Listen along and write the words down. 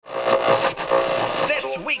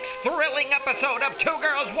of Two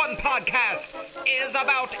Girls, One Podcast is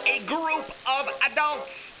about a group of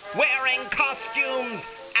adults wearing costumes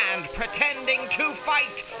and pretending to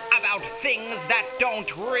fight about things that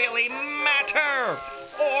don't really matter.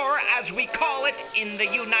 Or, as we call it in the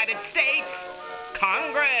United States,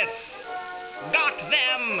 Congress. Got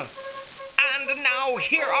them! And now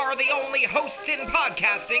here are the only hosts in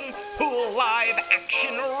podcasting who live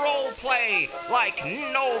action role play like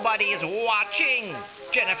nobody's watching.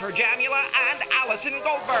 Jennifer Jamula and Allison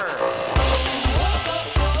Goldberg.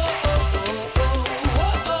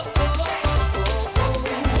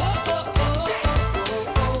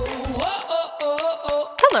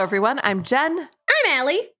 Hello, everyone. I'm Jen. I'm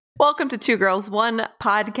Allie. Welcome to Two Girls, One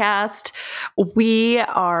Podcast. We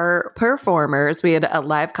are performers. We had a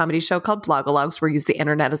live comedy show called Blogalogs where we used the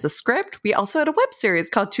internet as a script. We also had a web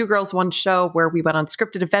series called Two Girls, One Show where we went on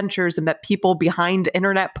scripted adventures and met people behind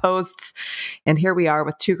internet posts. And here we are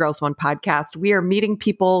with Two Girls, One Podcast. We are meeting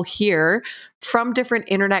people here from different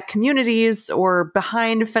internet communities or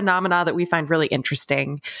behind phenomena that we find really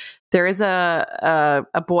interesting. There is a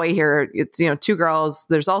boy here. It's, two girls.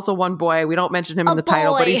 There's also one boy. We don't mention him in the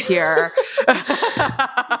title, but he's here.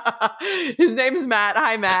 His name's Matt.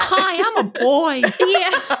 Hi, Matt. Hi, I'm a boy.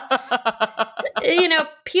 Yeah.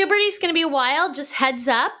 Puberty's going to be wild. Just heads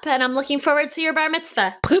up. And I'm looking forward to your bar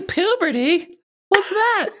mitzvah. Puberty? What's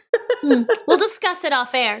that? We'll discuss it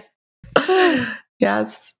off air.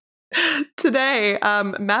 Yes. Today,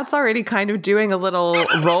 Matt's already kind of doing a little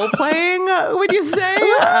role playing, would you say?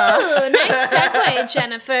 Ooh, nice segue,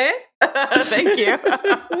 Jennifer. Thank you.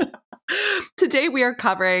 Today we are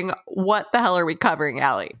covering, what the hell are we covering,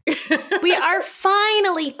 Allie? We are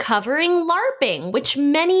finally covering LARPing, which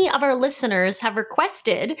many of our listeners have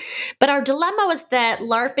requested. But our dilemma was that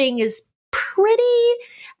LARPing is pretty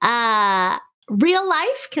real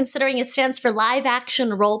life, considering it stands for live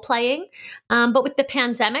action role playing. But with the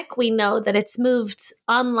pandemic, we know that it's moved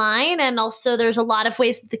online. And also there's a lot of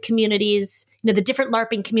ways that the communities, the different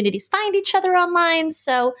LARPing communities find each other online.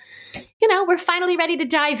 So, we're finally ready to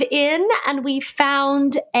dive in. And we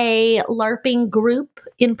found a LARPing group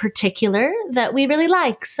in particular that we really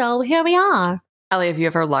like. So here we are. Allie, have you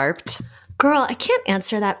ever LARPed? Girl, I can't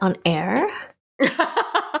answer that on air.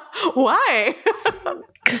 Why?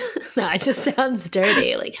 No, it just sounds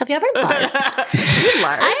dirty. Like, have you ever LARPed?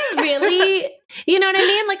 LARPed? I really, you know what I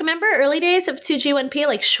mean? Like, remember early days of 2G1P,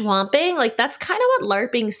 like schwamping? Like, that's kind of what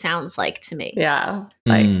LARPing sounds like to me. Yeah.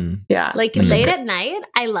 Yeah. Like, late at night,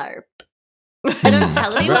 I LARP. I don't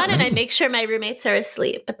tell anyone, and I make sure my roommates are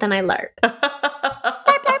asleep, but then I LARP.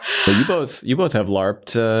 Well, you both have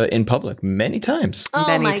LARPed in public many times. Oh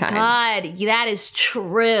Many my times. God, that is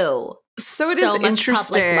true. So it is much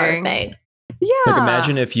interesting. public LARPing. Yeah. Like,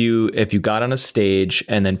 imagine if you got on a stage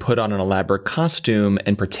and then put on an elaborate costume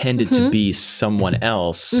and pretended to be someone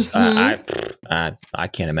else. I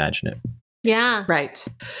can't imagine it. Yeah. Right.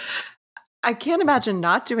 I can't imagine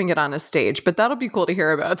not doing it on a stage, but that'll be cool to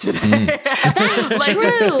hear about today. That's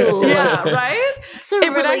true. Yeah, right? It's a It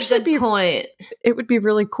would really actually good be- point. It would be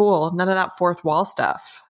really cool. None of that fourth wall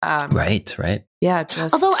stuff. Right. Yeah,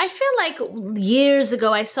 just... Although I feel like years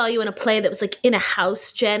ago I saw you in a play that was like in a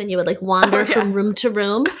house, Jen, and you would like wander from room to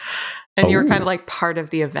room. And you were kind of like part of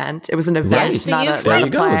the event. It was an event, Right. So not you a There not you a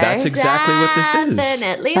go. play. That's exactly what this is.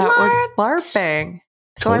 Definitely That was LARPed. LARPing.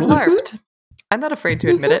 So Totally. I've LARPed. I'm not afraid to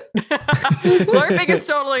admit it. LARPing is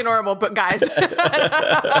totally normal, but guys.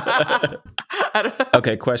 I don't know.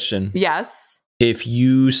 Okay, question. Yes. If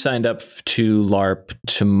you signed up to LARP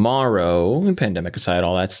tomorrow, pandemic aside,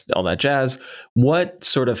 all that jazz, what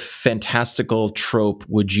sort of fantastical trope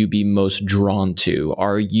would you be most drawn to?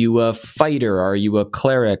 Are you a fighter? Are you a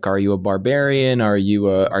cleric? Are you a barbarian? Are you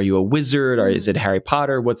a wizard? Or is it Harry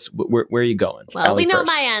Potter? Where are you going? Well, Allie we know first.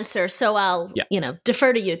 my answer, so I'll, Yeah.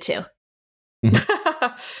 defer to you two.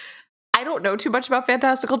 I don't know too much about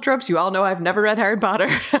fantastical tropes. You all know I've never read Harry Potter.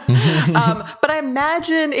 But I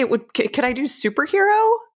imagine it would... Can I do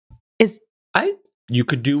superhero? You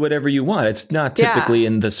could do whatever you want. It's not typically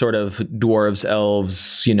in the sort of dwarves,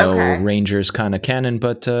 elves, Okay. rangers kind of canon,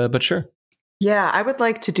 but sure. Yeah, I would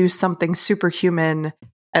like to do something superhuman.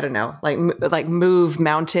 I don't know, like move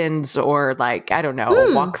mountains or like, I don't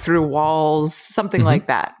know, walk through walls, something like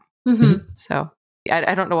that. Mm-hmm. So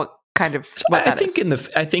I don't know what kind of what I that think is.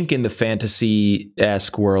 I think in the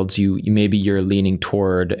fantasy-esque worlds, you maybe you're leaning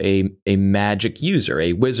toward a magic user,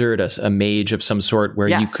 a wizard, a mage of some sort, where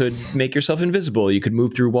you could make yourself invisible. You could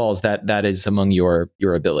move through walls. That is among your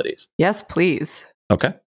abilities. Yes, please.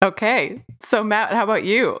 Okay. So Matt, how about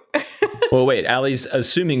you? Well, wait. Allie's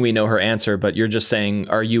assuming we know her answer, but you're just saying,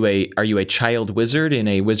 are you a child wizard in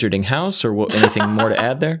a wizarding house, or anything more to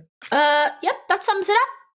add there? Yep, that sums it up.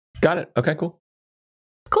 Got it. Okay, cool.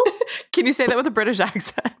 Cool. Can you say that with a British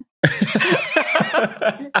accent?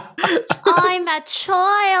 I'm a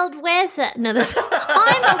child wizard. No, I'm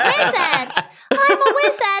a wizard. I'm a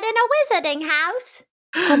wizard in a wizarding house.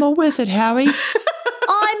 I'm a wizard, Harry.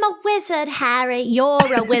 I'm a wizard, Harry.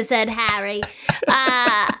 You're a wizard, Harry.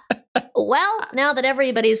 Well, now that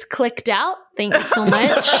everybody's clicked out, thanks so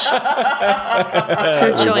much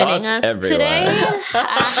for joining us today.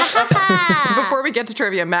 Before we get to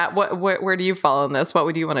trivia, Matt, where do you fall in this? What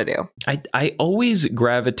would you want to do? I always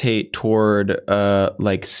gravitate toward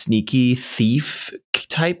like sneaky thief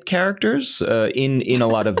type characters in a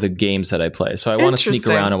lot of the games that I play. So I want to sneak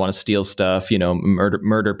around. I want to steal stuff.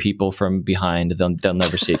 Murder people from behind. They'll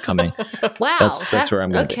never see it coming. Wow, that's where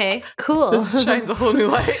I'm going. Okay, cool. This shines a whole new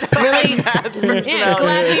light. Really, yeah.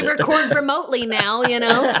 Glad we record remotely now.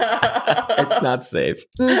 It's not safe.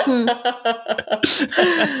 Mm-hmm.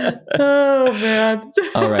 Oh man!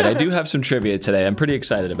 All right, I do have some trivia today. I'm pretty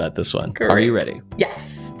excited about this one. Great. Are you ready?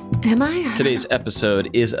 Yes. Am I? Today's episode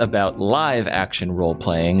is about live action role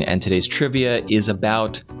playing, and today's trivia is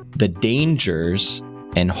about the dangers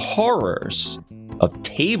and horrors of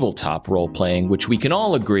tabletop role playing, which we can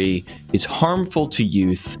all agree is harmful to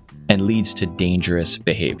youth and leads to dangerous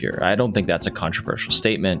behavior. I don't think that's a controversial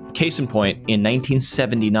statement. Case in point, in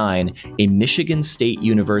 1979, a Michigan State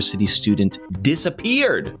University student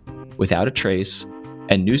disappeared without a trace,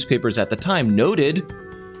 and newspapers at the time noted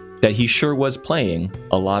that he sure was playing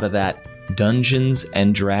a lot of that Dungeons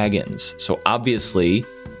and Dragons. So obviously,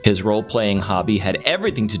 his role-playing hobby had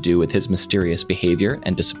everything to do with his mysterious behavior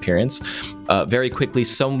and disappearance. Very quickly,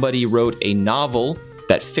 somebody wrote a novel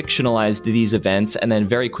that fictionalized these events, and then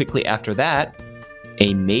very quickly after that,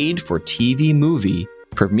 a made-for-TV movie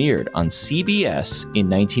premiered on CBS in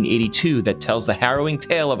 1982 that tells the harrowing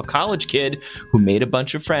tale of a college kid who made a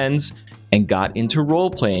bunch of friends and got into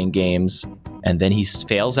role-playing games, and then he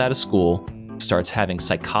fails out of school, starts having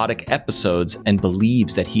psychotic episodes, and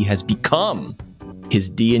believes that he has become his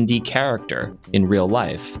D&D character in real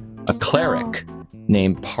life, a cleric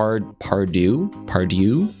named Pardue.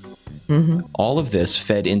 Mm-hmm. All of this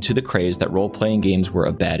fed into the craze that role-playing games were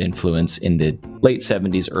a bad influence in the late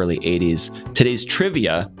 70s, early 80s. Today's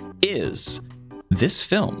trivia is this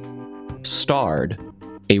film starred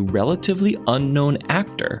a relatively unknown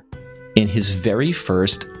actor in his very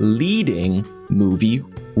first leading movie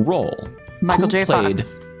role. Michael J.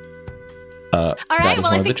 Fox. All right, well,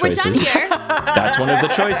 I think we're done here. That's one of the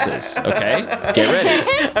choices, okay? Get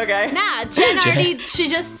ready. Okay. Nah, she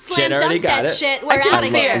just slam dunked that shit. We're out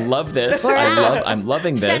of here. I love this. We're I'm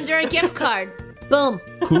loving this. Send her a gift card. Boom.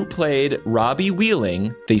 Who played Robbie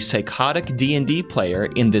Wheeling, the psychotic D&D player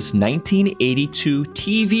in this 1982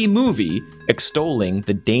 TV movie extolling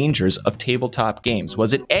the dangers of tabletop games?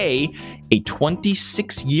 Was it A,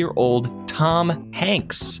 26-year-old Tom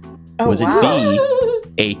Hanks? Was it B,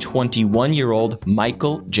 a 21-year-old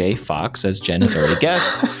Michael J. Fox, as Jen has already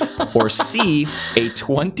guessed, or C, a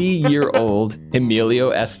 20-year-old Emilio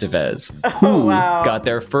Estevez, who got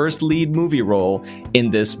their first lead movie role in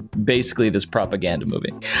this propaganda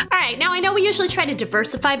movie? All right, now I know we usually try to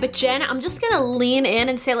diversify, but Jen, I'm just going to lean in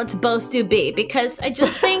and say let's both do B, because I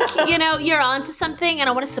just think, you're onto something and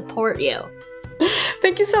I want to support you.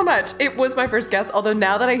 Thank you so much. It was my first guess, although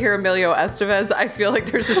now that I hear Emilio Estevez, I feel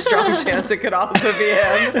like there's a strong chance it could also be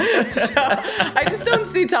him. So I just don't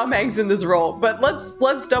see Tom Hanks in this role, but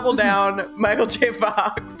let's double down Michael J.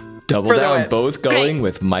 Fox. Double down, both going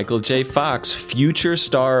with Michael J. Fox, future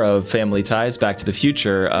star of Family Ties, Back to the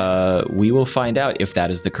Future. We will find out if that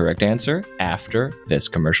is the correct answer after this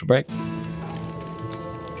commercial break.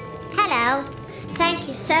 Hello. Thank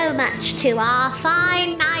you so much to our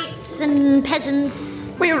fine knights and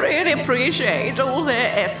peasants. We really appreciate all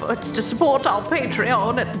their efforts to support our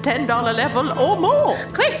Patreon at the $10 level or more.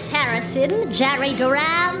 Chris Harrison, Jerry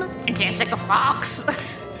Duran, Jessica Fox,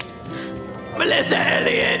 Melissa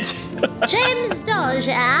Elliott, James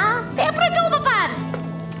Dozier, Deborah Doberman,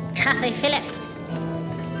 Kathy Phillips,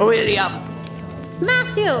 William,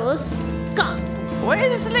 Matthew Scott,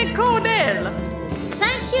 Wesley Cornell.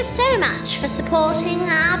 Thank you so much for supporting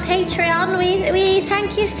our Patreon. We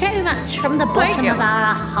thank you so much from the bottom of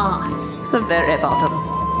our hearts. The very bottom.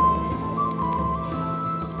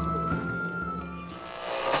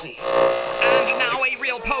 And now a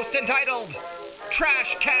real post entitled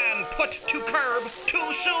Trash Can Put to Curb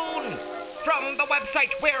Too Soon, from the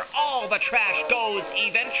website where all the trash goes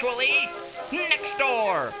eventually,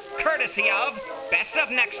 Nextdoor, courtesy of Best of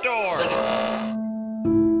Nextdoor.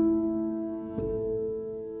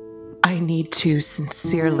 I need need to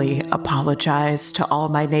sincerely apologize to all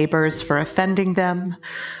my neighbors for offending them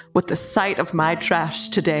with the sight of my trash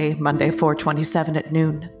today, Monday, 4/27 at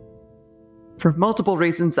noon. For multiple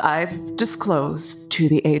reasons I've disclosed to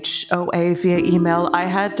the HOA via email, I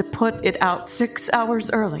had to put it out 6 hours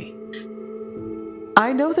early.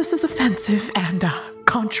 I know this is offensive and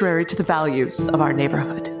contrary to the values of our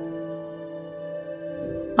neighborhood.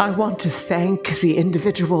 I want to thank the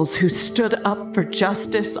individuals who stood up for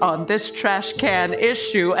justice on this trash can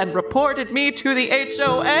issue and reported me to the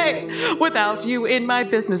HOA. Without you in my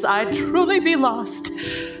business, I'd truly be lost.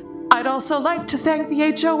 I'd also like to thank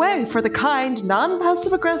the HOA for the kind,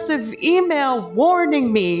 non-passive-aggressive email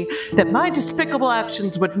warning me that my despicable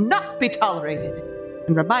actions would not be tolerated,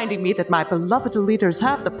 and reminding me that my beloved leaders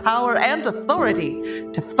have the power and authority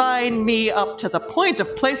to fine me up to the point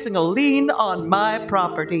of placing a lien on my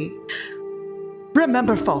property.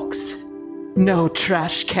 Remember, folks, no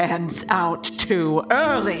trash cans out too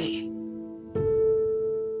early.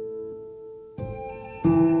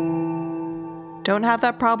 Don't have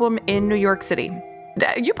that problem in New York City.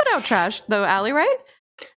 You put out trash, though, Allie, right?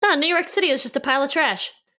 No, New York City is just a pile of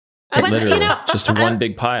trash. I went, Literally, just one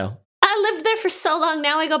big pile. I lived there for so long.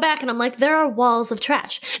 Now I go back and I'm like, there are walls of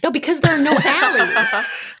trash. No, because there are no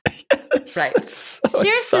alleys. Right.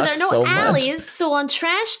 Seriously, there are no alleys. So on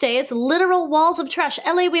trash day, it's literal walls of trash.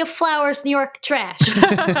 LA, we have flowers. New York, trash.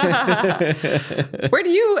 Where do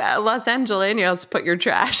you, Los Angelenos, put your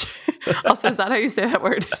trash? Also, is that how you say that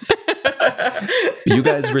word? You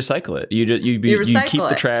guys recycle it. You keep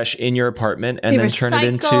the trash in your apartment and then turn it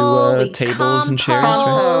into tables and chairs.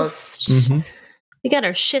 Mm-hmm. We got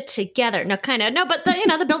our shit together. No, kind of. No, but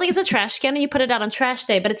the building is a trash can and you put it out on trash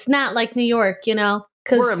day, but it's not like New York,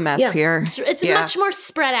 We're a mess here. It's much more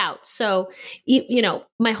spread out. So,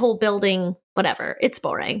 my whole building, whatever, it's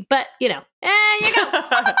boring. But, you go.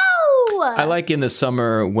 I like in the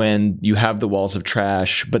summer when you have the walls of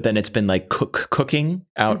trash, but then it's been like cooking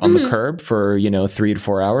out on the curb for, 3 to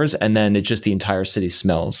 4 hours. And then the entire city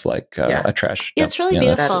smells like a trash. Yeah, it's really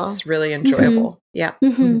beautiful. That's really enjoyable. Mm-hmm. Yeah.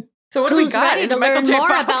 Mm-hmm. So what do we got? Ready to learn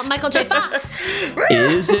more about Michael J. Fox?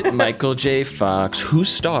 Is it Michael J. Fox who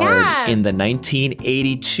starred in the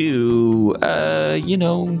 1982,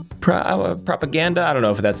 propaganda? I don't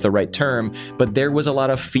know if that's the right term, but there was a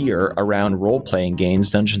lot of fear around role-playing games,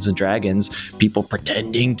 Dungeons and Dragons, people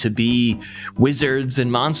pretending to be wizards and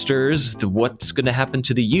monsters, what's going to happen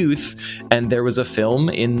to the youth? And there was a film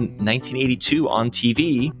in 1982 on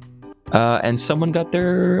TV, and someone got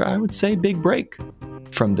their, I would say, big break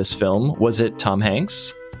from this film. Was it Tom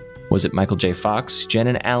Hanks? Was it Michael J. Fox? Jen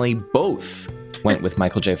and Allie both went with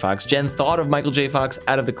Michael J. Fox. Jen thought of Michael J. Fox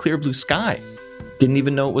out of the clear blue sky. Didn't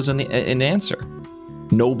even know it was an answer.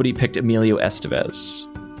 Nobody picked Emilio Estevez.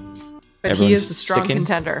 But he is the strong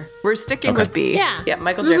contender. We're sticking with B. Yeah,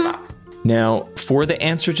 Michael J. Fox. Now, for the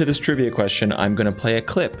answer to this trivia question, I'm going to play a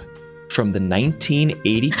clip from the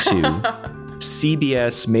 1982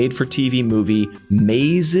 CBS made-for-TV movie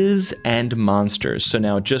Mazes and Monsters. So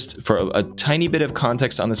now, just for a tiny bit of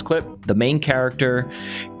context on this clip, the main character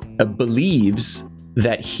believes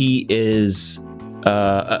that he is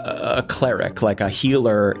a cleric, like a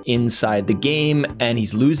healer inside the game, and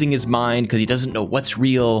he's losing his mind because he doesn't know what's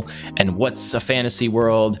real and what's a fantasy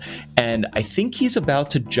world. And I think he's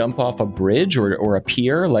about to jump off a bridge or a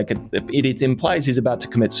pier. Like it implies he's about to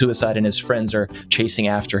commit suicide, and his friends are chasing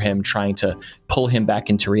after him, trying to pull him back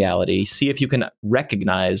into reality. See if you can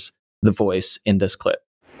recognize the voice in this clip.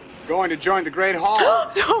 Going to join the Great Hall.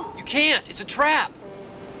 No! You can't. It's a trap.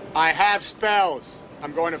 I have spells.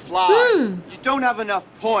 I'm going to fly. You don't have enough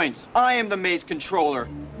points. I am the maze controller.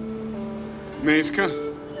 Maze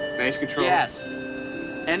controller? Yes.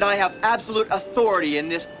 And I have absolute authority in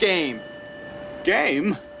this game.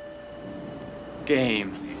 Game?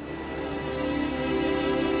 Game.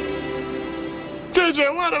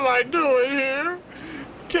 TJ, what am I doing here?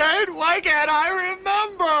 Kate, why can't I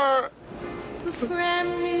remember? The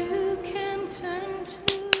friend you can turn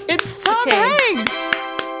to. It's Tom Hanks!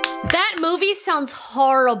 That movie sounds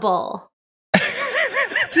horrible.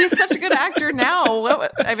 He's such a good actor now.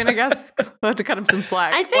 I mean, I guess we'll have to cut him some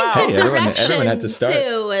slack. I think the direction,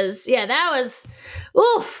 too, was, that was,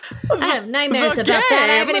 oof. I have nightmares about that.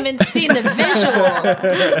 I haven't even seen the visual.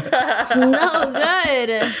 It's no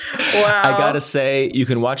good. Wow. I gotta say, you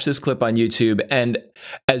can watch this clip on YouTube, and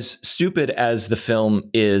as stupid as the film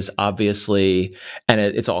is, obviously, and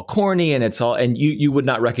it's all corny, and you would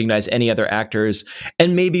not recognize any other actors,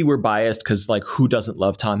 and maybe we're biased because, like, who doesn't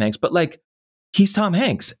love Tom Hanks? But, like, he's Tom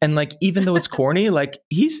Hanks, and like even though it's corny, like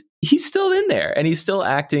he's still in there and he's still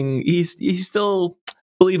acting. He's still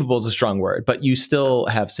believable is a strong word, but you still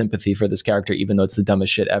have sympathy for this character, even though it's the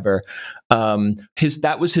dumbest shit ever.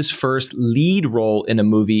 That was his first lead role in a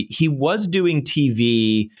movie. He was doing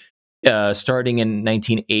TV starting in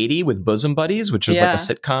 1980 with Bosom Buddies, which was like a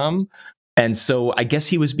sitcom. And so I guess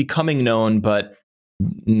he was becoming known, but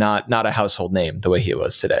not a household name the way he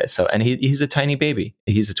was today. So, and he's a tiny baby.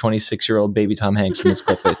 He's a 26-year-old baby Tom Hanks in this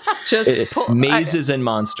clip. Mazes and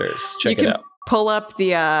Monsters. Check it out. Pull up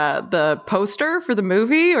the poster for the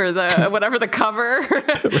movie or the whatever the cover.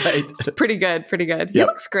 Right. It's pretty good. Pretty good. Yep. He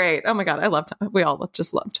looks great. Oh my God. I love Tom. We all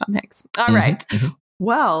just love Tom Hanks. All right. Mm-hmm.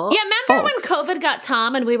 Well, yeah, remember when COVID got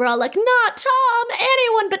Tom and we were all like, not Tom,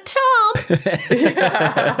 anyone but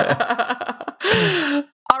Tom.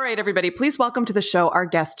 All right, everybody, please welcome to the show our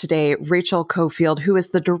guest today, Rachel Cofield, who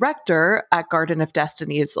is the director at Garden of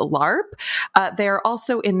Destiny's LARP. They are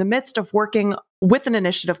also in the midst of working with an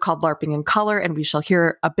initiative called LARPing in Color, and we shall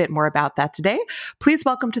hear a bit more about that today. Please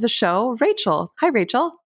welcome to the show, Rachel. Hi,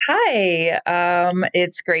 Rachel. Hi.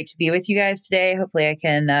 It's great to be with you guys today. Hopefully I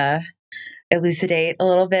can elucidate a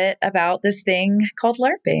little bit about this thing called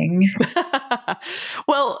LARPing.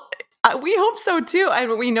 Well, we hope so too,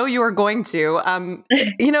 and we know you are going to. We're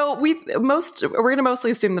going to mostly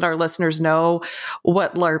assume that our listeners know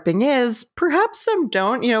what LARPing is. Perhaps some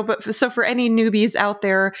don't. But so for any newbies out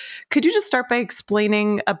there, could you just start by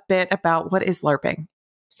explaining a bit about what is LARPing?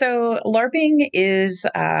 So LARPing is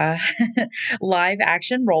live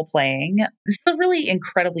action role playing. This is a really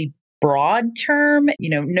incredibly broad term.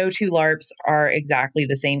 No two LARPs are exactly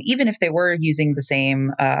the same, even if they were using the same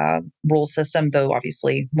rule system, though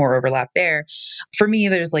obviously more overlap there. For me,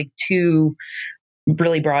 there's like two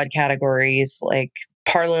really broad categories, like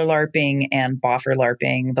parlor LARPing and boffer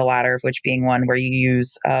LARPing, the latter of which being one where you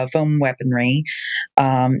use foam weaponry.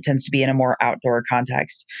 Tends to be in a more outdoor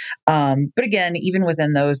context. But again, even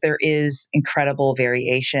within those, there is incredible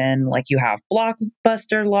variation. Like you have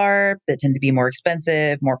blockbuster LARP that tend to be more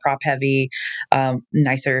expensive, more prop heavy,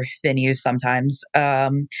 nicer venues sometimes.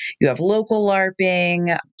 You have local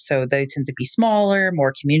LARPing, so they tend to be smaller,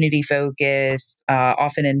 more community focused,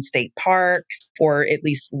 often in state parks or at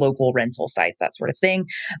least local rental sites, that sort of thing.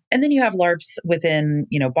 And then you have LARPs within,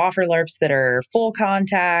 boffer LARPs that are full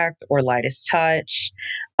contact or lightest touch,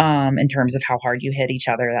 in terms of how hard you hit each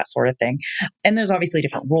other, that sort of thing. And there's obviously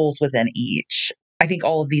different rules within each. I think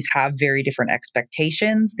all of these have very different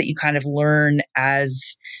expectations that you kind of learn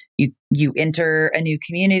as you enter a new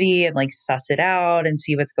community and like suss it out and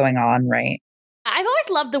see what's going on, right? I've always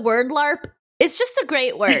loved the word LARP. It's just a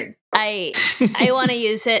great word. I want to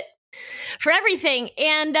use it for everything.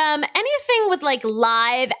 And anything with like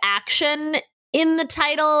live action in the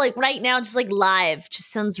title, like right now, just like live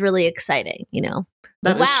just sounds really exciting,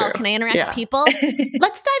 Wow, can I interact with people?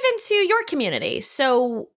 Let's dive into your community.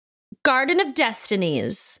 So Garden of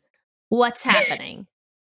Destinies, what's happening?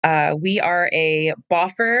 We are a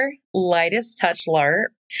boffer lightest touch LARP,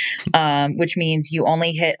 which means you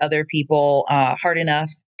only hit other people hard enough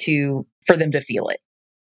for them to feel it.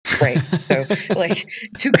 Right. So like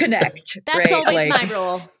to connect. That's right? always my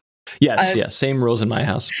rule. Yes. Same rules in my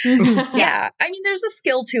house. Yeah. I mean, there's a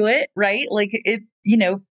skill to it, right? Like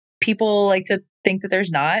people like to think that there's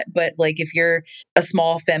not, but like if you're a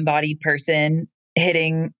small femme-bodied person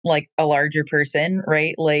hitting like a larger person,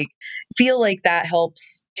 right? Like feel like that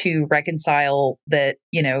helps to reconcile that,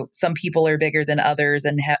 some people are bigger than others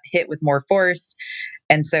and hit with more force.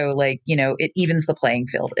 And so like, it evens the playing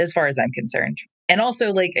field as far as I'm concerned. And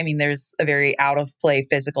also like, I mean, there's a very out of play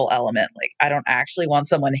physical element. Like I don't actually want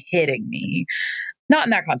someone hitting me. Not in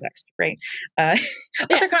that context, right?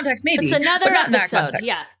 Other context maybe. It's another but not episode. in that context.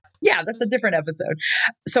 Yeah. Yeah, that's a different episode.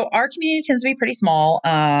 So our community tends to be pretty small.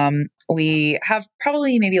 We have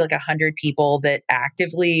probably maybe like 100 people that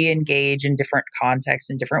actively engage in different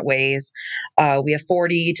contexts in different ways. We have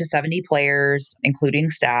 40 to 70 players, including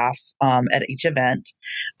staff, at each event.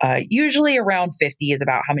 Usually around 50 is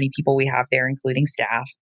about how many people we have there, including staff.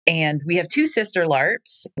 And we have two sister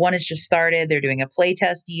LARPs. One has just started. They're doing a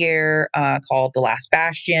playtest year called The Last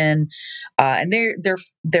Bastion, and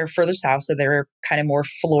they're further south, so they're kind of more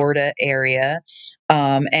Florida area.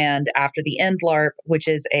 And after the End LARP, which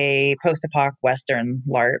is a post-apoc Western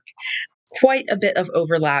LARP, quite a bit of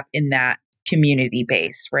overlap in that community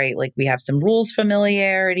base, right? Like we have some rules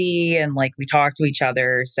familiarity and like we talk to each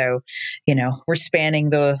other. So, we're spanning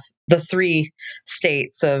the three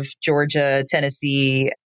states of Georgia, Tennessee,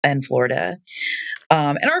 and Florida.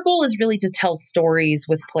 And our goal is really to tell stories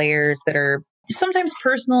with players that are sometimes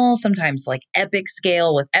personal, sometimes like epic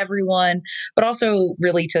scale with everyone, but also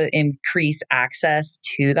really to increase access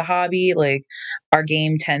to the hobby. Like our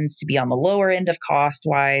game tends to be on the lower end of cost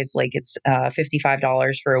wise, like it's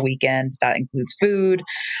 $55 for a weekend. That includes food.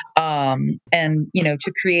 And,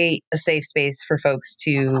 to create a safe space for folks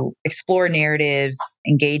to explore narratives,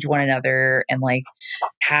 engage one another, and like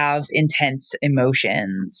have intense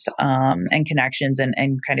emotions and connections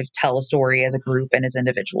and kind of tell a story as a group and as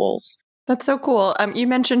individuals. That's so cool. You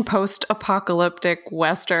mentioned post-apocalyptic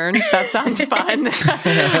Western. That sounds fun.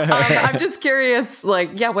 I'm just curious,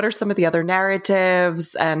 what are some of the other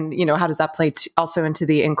narratives and, how does that play also into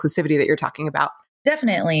the inclusivity that you're talking about?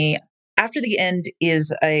 Definitely. After the End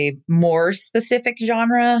is a more specific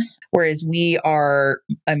genre, whereas we are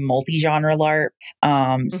a multi-genre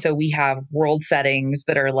LARP. So we have world settings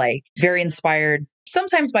that are like very inspired,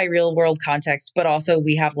 sometimes by real world context, but also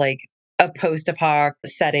we have like a post-apoc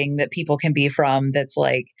setting that people can be from that's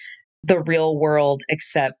like the real world,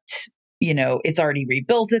 except, it's already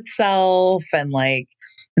rebuilt itself and like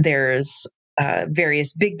there's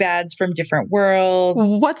various big bads from different worlds.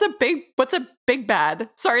 What's a big bad?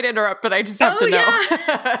 Sorry to interrupt, but I just have to know.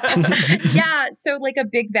 Yeah. So like a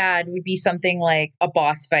big bad would be something like a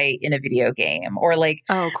boss fight in a video game or like,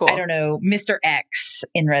 oh, cool. I don't know, Mr. X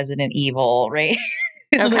in Resident Evil, right?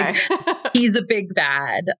 Okay. Like, he's a big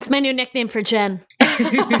bad. It's my new nickname for Jen.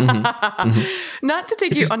 Not to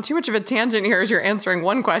take you on too much of a tangent here as you're answering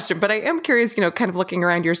one question, but I am curious, kind of looking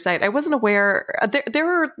around your site. I wasn't aware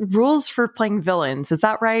there are rules for playing villains. Is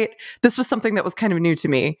that right? This was something that was kind of new to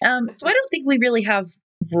me. So I don't think we really have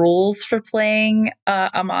rules for playing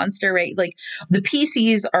a monster, right? Like the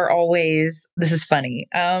PCs are always, this is funny.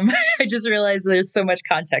 I just realized there's so much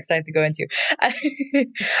context I have to go into.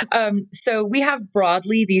 So we have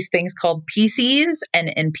broadly these things called PCs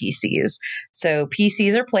and NPCs. So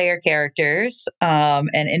PCs are player characters, and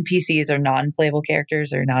NPCs are non-playable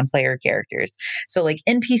characters or non-player characters. So like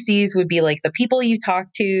NPCs would be like the people you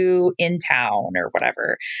talk to in town or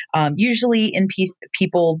whatever. Usually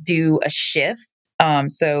people do a shift.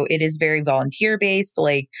 So it is very volunteer based.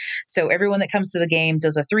 So everyone that comes to the game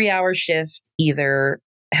does a 3-hour shift, either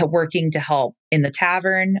working to help in the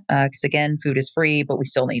tavern, because again, food is free, but we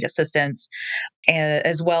still need assistance,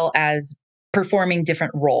 as well as performing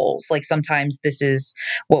different roles. Like sometimes this is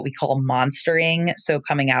what we call monstering. So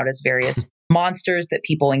coming out as various monsters that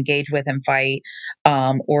people engage with and fight,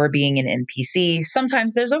 or being an NPC.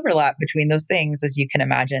 Sometimes there's overlap between those things, as you can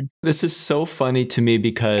imagine. This is so funny to me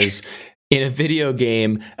because in a video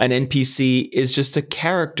game, an NPC is just a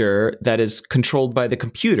character that is controlled by the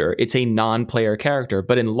computer. It's a non-player character.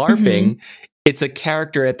 But in LARPing, it's a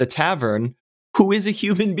character at the tavern who is a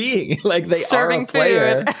human being. Like they serving are a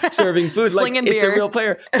player serving food. Like it's beer. A real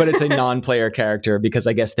player, but it's a non-player character because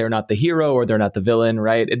I guess they're not the hero or they're not the villain,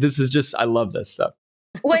 right? This is just, I love this stuff.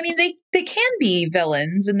 Well, I mean, they can be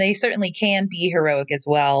villains and they certainly can be heroic as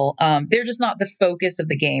well. They're just not the focus of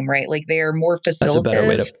the game, right? Like they are more facilitative. That's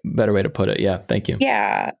a better way to put it. Yeah. Thank you.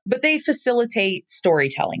 Yeah. But they facilitate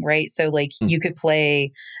storytelling, right? So like you could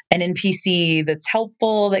play an NPC that's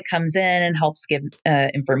helpful, that comes in and helps give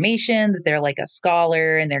information, that they're like a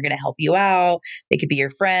scholar and they're going to help you out. They could be your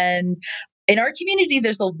friend. In our community,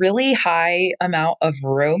 there's a really high amount of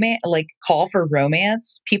romance, like call for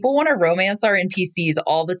romance. People want to romance our NPCs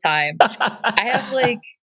all the time. I have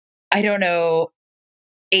I don't know,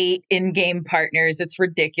 8 in-game partners. It's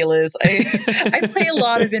ridiculous. I play a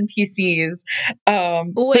lot of NPCs.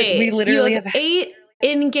 Wait, we literally you have 8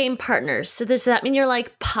 in-game partners. So does that mean you're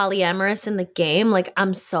like polyamorous in the game? Like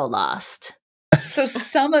I'm so lost. So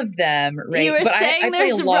some of them, right? You were saying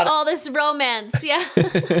there's all this romance, yeah.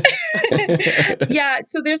 Yeah,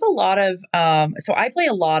 so there's a lot of, so I play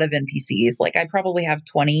a lot of NPCs. Like I probably have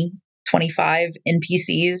 20, 25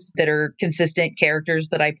 NPCs that are consistent characters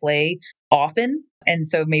that I play often. And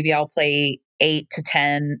so maybe I'll play 8 to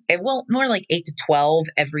 10, well, more like 8 to 12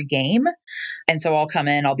 every game. And so I'll come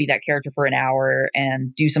in, I'll be that character for an hour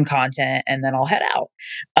and do some content, and then I'll head out.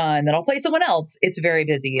 And then I'll play someone else. It's very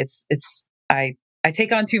busy. I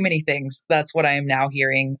take on too many things. That's what I am now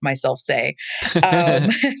hearing myself say.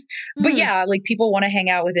 But yeah, like people want to hang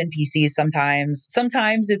out with NPCs sometimes.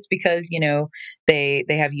 Sometimes it's because, they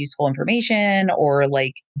have useful information or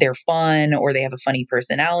like they're fun or they have a funny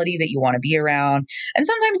personality that you want to be around. And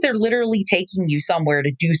sometimes they're literally taking you somewhere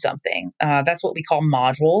to do something. That's what we call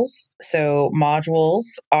modules. So modules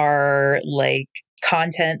are like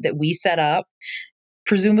content that we set up,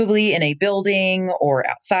 presumably in a building or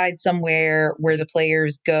outside somewhere, where the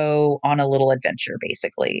players go on a little adventure,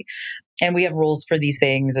 basically. And we have rules for these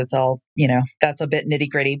things. It's all, that's a bit nitty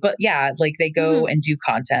gritty. But yeah, like they go and do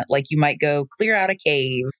content. Like you might go clear out a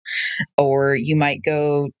cave, or you might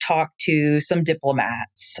go talk to some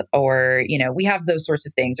diplomats, or, we have those sorts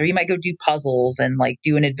of things. Or you might go do puzzles and like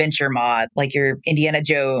do an adventure mod, like your Indiana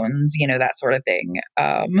Jones, that sort of thing.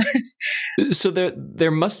 So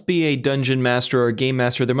there must be a dungeon master or a game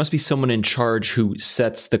master. There must be someone in charge who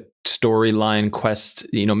sets the storyline, quest,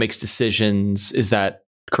 makes decisions. Is that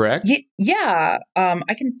correct? Yeah.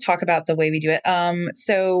 I can talk about the way we do it.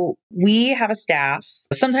 So we have a staff.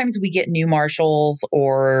 Sometimes we get new marshals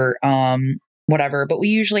or whatever, but we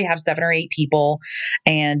usually have 7 or 8 people,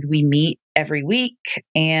 and we meet every week,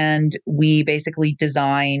 and we basically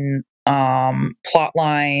design plot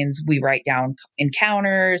lines. We write down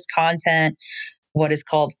encounters, content, what is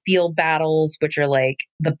called field battles, which are like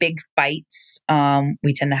the big fights.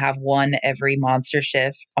 We tend to have one every monster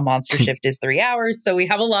shift. A monster shift is 3 hours. So we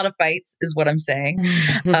have a lot of fights, is what I'm saying,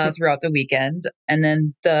 throughout the weekend. And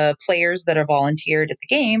then the players that are volunteered at the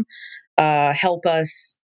game help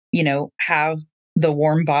us, have the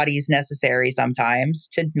warm bodies necessary sometimes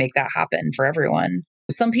to make that happen for everyone.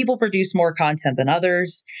 Some people produce more content than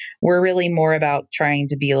others. We're really more about trying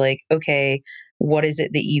to be like, okay, what is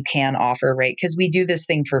it that you can offer, right? Because we do this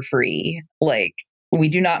thing for free. Like, we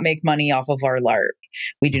do not make money off of our LARP.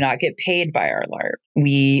 We do not get paid by our LARP.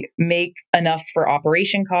 We make enough for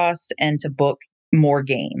operation costs and to book more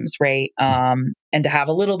games, right? And to have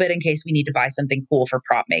a little bit in case we need to buy something cool for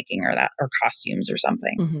prop making or costumes or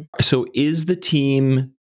something. Mm-hmm. So is the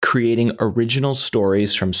team creating original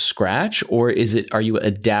stories from scratch, or are you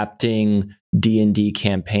adapting D&D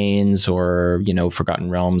campaigns or, Forgotten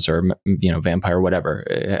Realms or, Vampire, whatever?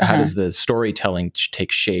 How does the storytelling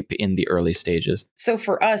take shape in the early stages? So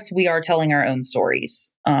for us, we are telling our own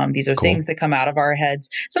stories. These are things that come out of our heads.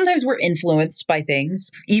 Sometimes we're influenced by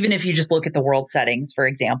things. Even if you just look at the world settings, for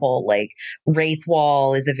example, like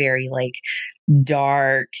Wraithwall is a very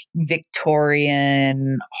dark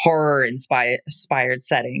Victorian horror inspired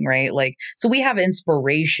setting, right? So we have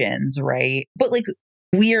inspirations, right? But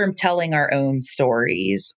we are telling our own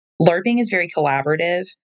stories. LARPing is very collaborative.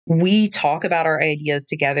 We talk about our ideas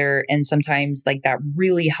together, and sometimes that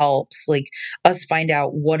really helps us find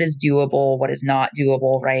out what is doable, what is not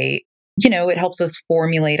doable, right? It helps us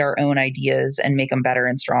formulate our own ideas and make them better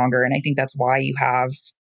and stronger. And I think that's why you have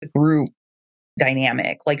the group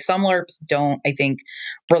dynamic. Some LARPs don't, I think,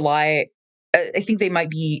 rely, I think they might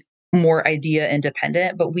be more idea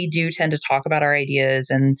independent, but we do tend to talk about our ideas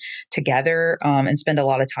and together and spend a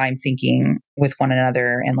lot of time thinking with one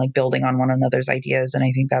another and building on one another's ideas. And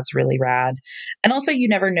I think that's really rad. And also, you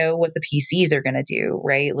never know what the PCs are going to do,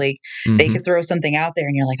 right? They could throw something out there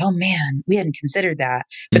and you're like, oh man, we hadn't considered that.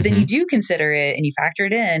 But then you do consider it and you factor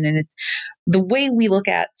it in. And it's the way we look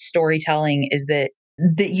at storytelling is that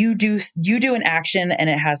you do an action and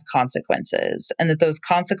it has consequences, and that those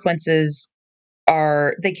consequences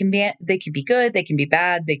they can be good, they can be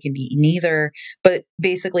bad, they can be neither, but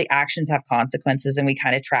basically actions have consequences, and we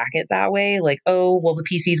kind of track it that way. Oh, well, the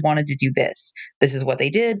PCs wanted to do this. This is what they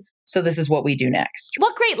did. So this is what we do next.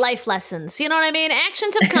 What great life lessons. You know what I mean?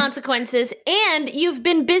 Actions have consequences, and you've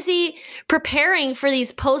been busy preparing for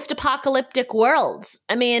these post-apocalyptic worlds.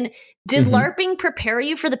 I mean, did LARPing prepare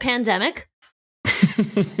you for the pandemic?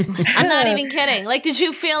 I'm not even kidding. Did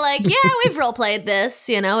you feel we've role played this,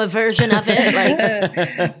 a version of it?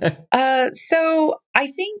 So I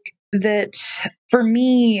think that for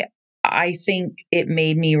me, I think it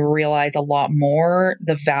made me realize a lot more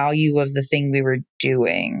the value of the thing we were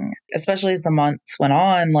doing, especially as the months went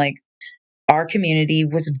on. Our community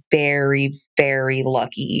was very, very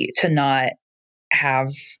lucky to not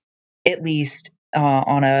have, at least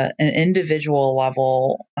on an individual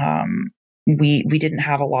level, we didn't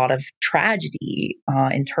have a lot of tragedy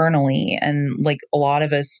internally, and a lot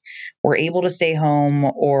of us were able to stay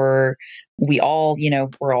home, or we all,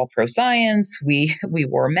 we're all pro science. We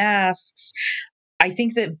wore masks. I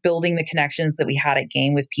think that building the connections that we had at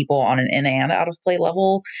game with people on an in and out of play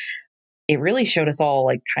level, it really showed us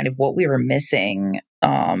all kind of what we were missing,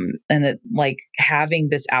 and that having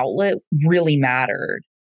this outlet really mattered.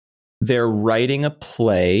 They're writing a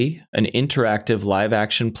play, an interactive live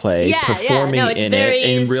action play, performing in it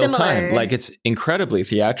in real time. It's incredibly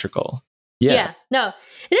theatrical. Yeah. No,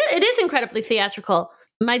 it is incredibly theatrical.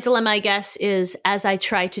 My dilemma, I guess, is as I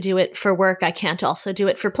try to do it for work, I can't also do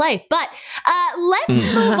it for play. But let's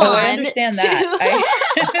move on. I understand that.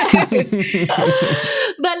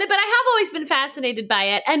 But I have always been fascinated by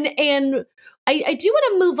it. And I do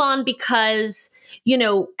want to move on because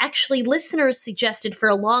actually listeners suggested for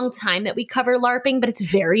a long time that we cover LARPing, but it's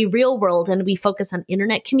very real world and we focus on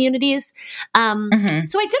internet communities. So I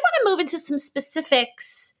did want to move into some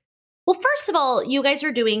specifics. Well, first of all, you guys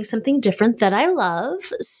are doing something different that I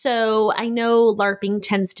love. So I know LARPing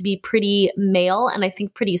tends to be pretty male and I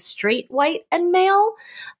think pretty straight, white, and male.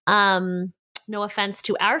 No offense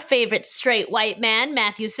to our favorite straight white man,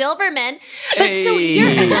 Matthew Silverman. But so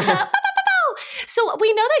you're so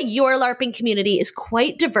we know that your LARPing community is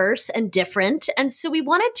quite diverse and different. And so we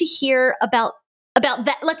wanted to hear about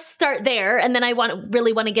that. Let's start there. And then I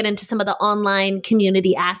really want to get into some of the online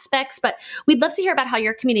community aspects, but we'd love to hear about how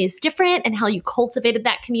your community is different and how you cultivated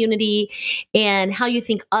that community and how you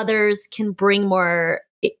think others can bring more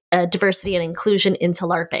diversity and inclusion into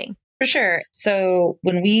LARPing. For sure. So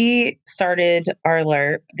when we started our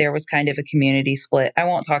LARP, there was kind of a community split. I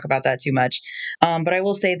won't talk about that too much. But I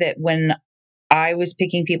will say that when I was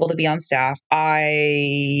picking people to be on staff,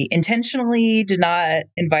 I intentionally did not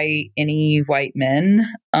invite any white men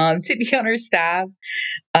to be on our staff.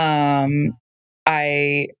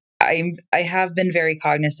 I have been very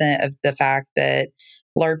cognizant of the fact that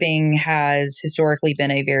LARPing has historically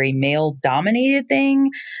been a very male-dominated thing,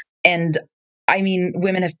 and I mean,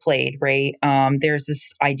 women have played, right? There's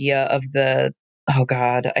this idea of oh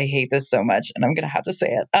God, I hate this so much, and I'm gonna have to say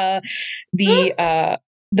it.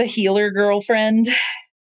 The healer girlfriend.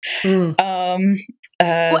 Is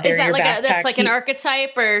that like that's like an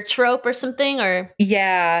archetype or trope or something? Or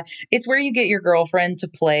yeah, it's where you get your girlfriend to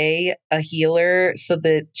play a healer so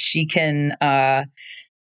that she can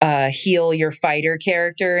heal your fighter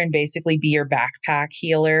character and basically be your backpack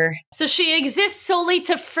healer. So she exists solely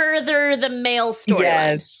to further the male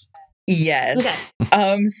storyline. Yes.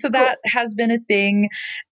 Okay. So that has been a thing.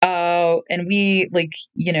 And we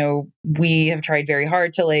we have tried very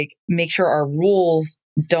hard to make sure our rules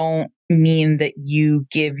don't mean that you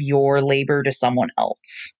give your labor to someone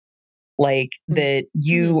else. That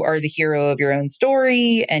you are the hero of your own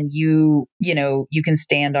story and you can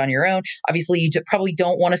stand on your own. Obviously, you probably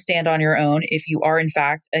don't want to stand on your own if you are in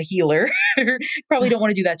fact a healer. Probably don't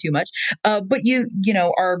want to do that too much. But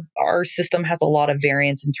our system has a lot of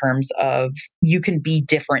variance in terms of you can be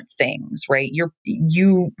different things, right?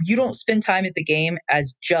 You don't spend time at the game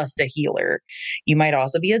as just a healer. You might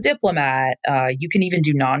also be a diplomat. You can even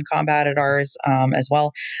do non-combat at ours as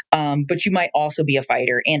well. But you might also be a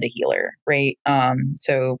fighter and a healer. Right.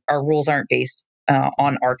 So our rules aren't based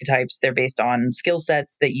on archetypes. They're based on skill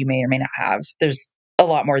sets that you may or may not have. There's a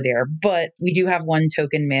lot more there, but we do have one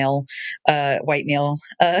token male, white male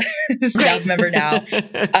staff member now.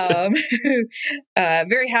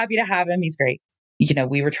 Very happy to have him. He's great.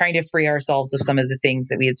 We were trying to free ourselves of some of the things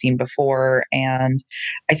that we had seen before. And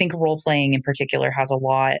I think role playing in particular has a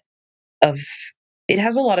lot of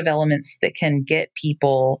elements that can get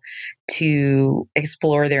people to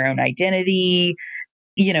explore their own identity,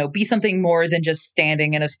 be something more than just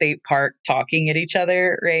standing in a state park talking at each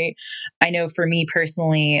other, right? I know for me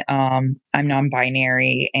personally, I'm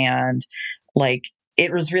non-binary, and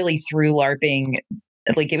it was really through LARPing.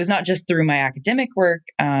 It was not just through my academic work.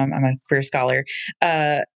 I'm a queer scholar,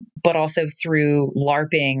 but also through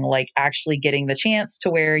LARPing, actually getting the chance to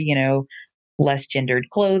wear, less gendered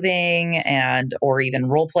clothing or even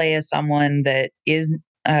role play as someone that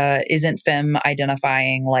isn't femme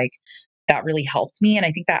identifying. That really helped me, and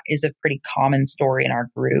I think that is a pretty common story in our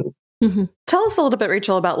group. Mm-hmm. Tell us a little bit,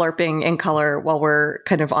 Rachel, about LARPing in color while we're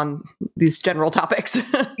kind of on these general topics.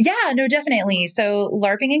 Yeah, no, definitely. So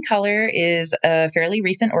LARPing in Color is a fairly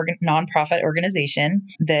recent nonprofit organization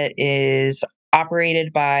that is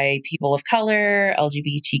operated by people of color,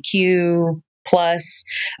 LGBTQ plus,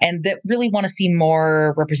 and that really want to see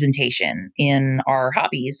more representation in our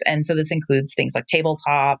hobbies. And so this includes things like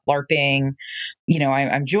tabletop, LARPing.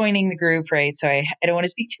 I'm joining the group, right? So I don't want to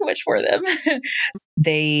speak too much for them.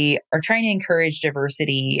 They are trying to encourage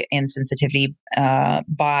diversity and sensitivity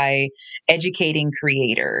by educating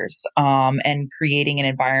creators and creating an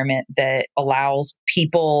environment that allows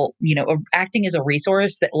people, acting as a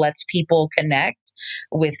resource that lets people connect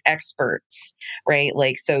with experts, right?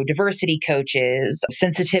 So diversity coaches,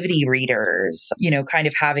 sensitivity readers, kind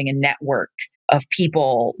of having a network of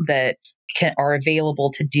people that are available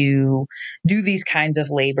to do these kinds of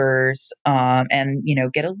labors and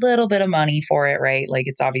get a little bit of money for it, right?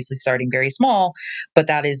 It's obviously starting very small, but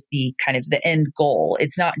that is the kind of the end goal.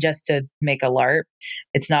 It's not just to make a LARP.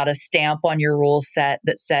 It's not a stamp on your rule set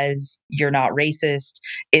that says you're not racist.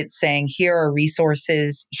 It's saying here are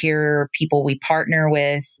resources, here are people we partner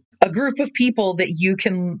with, a group of people that you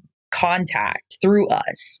can contact through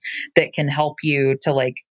us that can help you to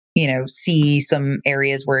see some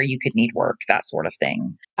areas where you could need work, that sort of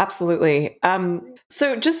thing. Absolutely.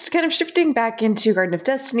 So just kind of shifting back into Garden of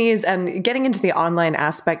Destinies and getting into the online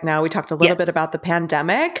aspect now, we talked a little bit about the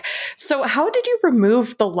pandemic. So how did you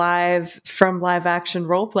remove the live from live action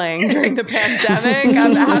role playing during the pandemic?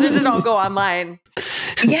 How did it all go online?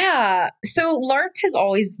 Yeah. So LARP has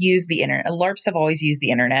always used the internet. LARPs have always used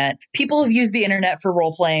the internet. People have used the internet for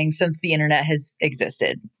role playing since the internet has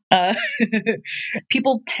existed.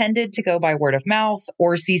 People tended to go by word of mouth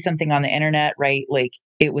or see something on the internet, right? Like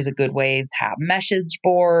it was a good way to have message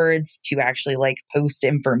boards to actually like post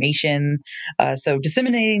information. So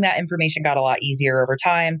disseminating that information got a lot easier over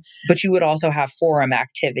time, but you would also have forum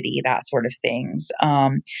activity, that sort of things.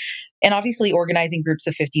 And obviously, organizing groups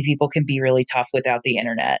of 50 people can be really tough without the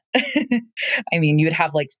internet. I mean, you would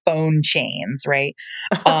have like phone chains, right?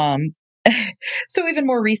 So even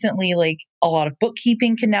more recently, like a lot of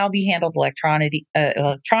bookkeeping can now be handled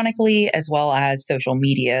electronically, as well as social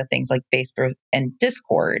media, things like Facebook and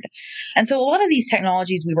Discord. And so a lot of these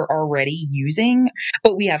technologies we were already using,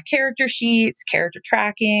 but we have character sheets, character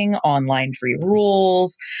tracking, online free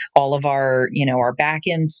rules, all of our, our back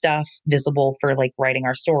end stuff visible for like writing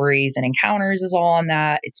our stories and encounters is all on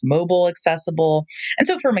that. It's mobile accessible. And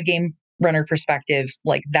so from a game runner perspective,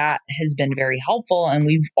 like that has been very helpful. And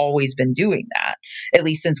we've always been doing that, at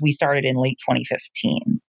least since we started in late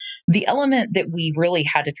 2015. The element that we really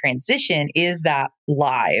had to transition is that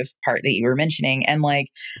live part that you were mentioning. And like,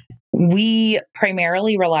 we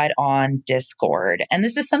primarily relied on Discord. And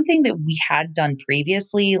this is something that we had done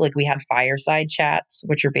previously. Like we had fireside chats,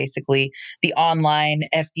 which are basically the online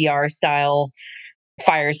FDR style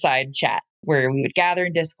fireside chat, where we would gather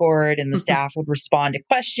in Discord and the staff would respond to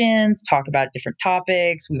questions, talk about different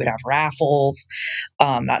topics. We would have raffles,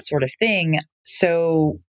 that sort of thing.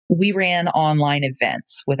 So we ran online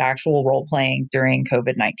events with actual role playing during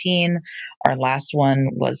COVID-19. Our last one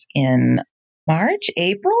was in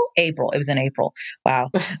April. It was in April. Wow.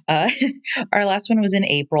 Our last one was in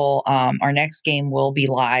April. Our next game will be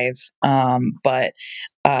live. But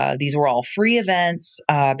these were all free events.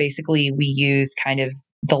 Basically, we used kind of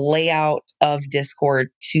the layout of Discord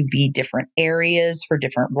to be different areas for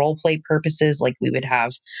different role play purposes. Like we would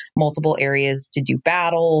have multiple areas to do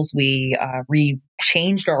battles. We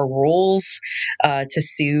changed our rules to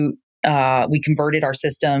suit. We converted our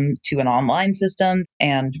system to an online system,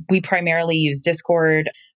 and we primarily use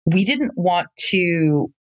Discord. We didn't want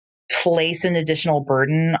to place an additional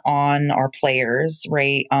burden on our players,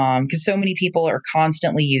 right? Because so many people are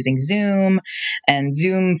constantly using Zoom, and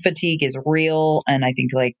Zoom fatigue is real. And I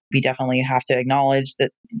think like we definitely have to acknowledge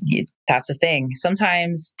that that's a thing.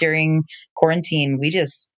 Sometimes during quarantine, we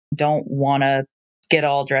just don't want to get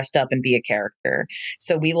all dressed up and be a character.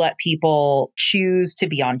 So we let people choose to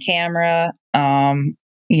be on camera,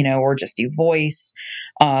 or just do voice.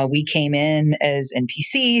 We came in as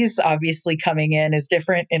NPCs, obviously coming in is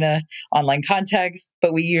different in a online context,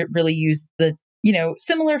 but we really used the,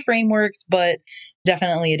 similar frameworks, but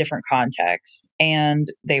definitely a different context. And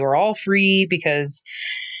they were all free because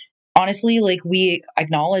honestly, like we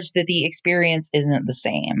acknowledge that the experience isn't the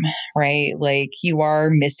same, right? Like you are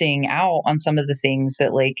missing out on some of the things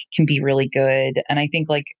that like can be really good. And I think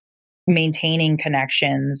like maintaining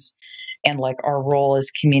connections and like our role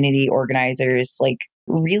as community organizers, like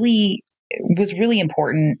really was really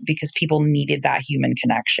important because people needed that human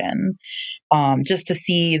connection. Just to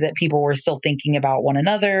see that people were still thinking about one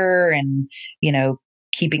another and,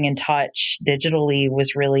 keeping in touch digitally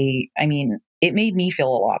was really, it made me feel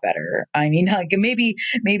a lot better. Like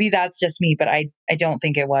maybe that's just me, but I don't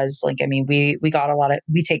think it was like, we got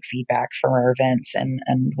we take feedback from our events and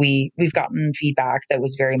we've gotten feedback that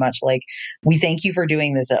was very much like, we thank you for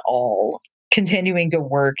doing this at all, continuing to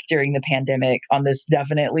work during the pandemic on this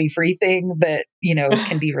definitely free thing that,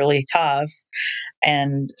 can be really tough.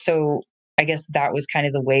 And so I guess that was kind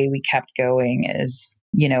of the way we kept going is,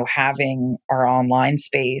 having our online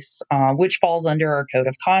space, which falls under our code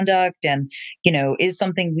of conduct and, is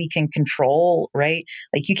something we can control, right?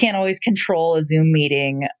 Like you can't always control a Zoom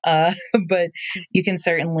meeting, but you can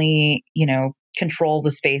certainly, control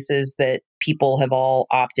the spaces that people have all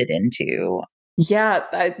opted into. Yeah,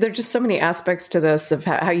 there are just so many aspects to this of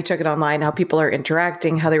how you took it online, how people are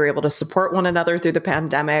interacting, how they were able to support one another through the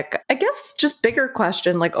pandemic. I guess just bigger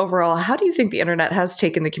question, like overall, how do you think the internet has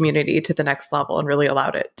taken the community to the next level and really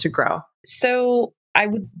allowed it to grow? So I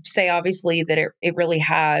would say obviously that it really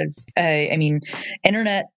has.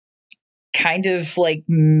 Internet kind of like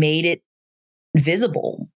made it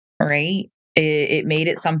visible, right? It made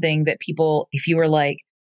it something that people, if you were like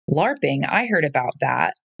LARPing, I heard about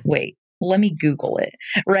that. Wait, let me Google it,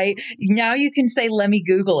 right? Now you can say, let me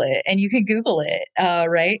Google it, and you can Google it,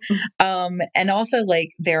 right? And also, like,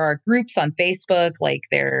 there are groups on Facebook, like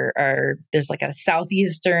there's like a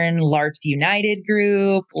Southeastern LARPs United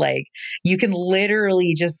group. Like, you can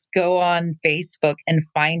literally just go on Facebook and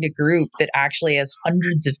find a group that actually has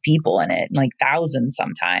hundreds of people in it, like thousands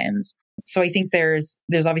sometimes. So I think there's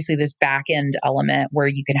obviously this back end element where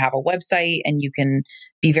you can have a website and you can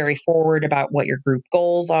be very forward about what your group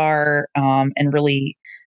goals are. And really,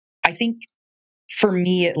 I think for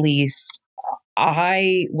me at least,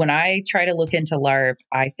 when I try to look into LARP,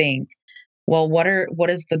 I think, well, what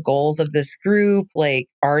is the goals of this group? Like,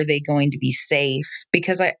 are they going to be safe?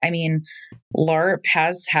 Because I mean, LARP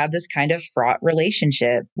has had this kind of fraught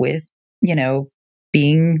relationship with,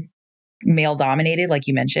 being male dominated, like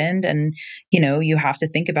you mentioned. And, you have to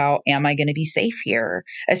think about, am I going to be safe here?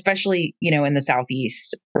 Especially, in the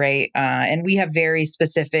Southeast, right? And we have very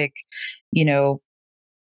specific,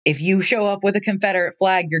 if you show up with a Confederate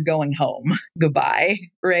flag, you're going home. Goodbye.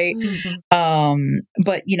 Right.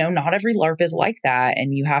 But, not every LARP is like that.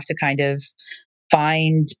 And you have to kind of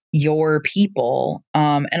find your people.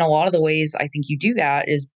 And a lot of the ways I think you do that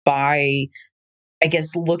is by, I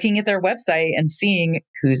guess, looking at their website and seeing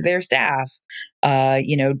who's their staff.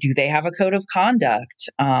 Do they have a code of conduct?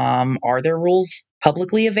 Are their rules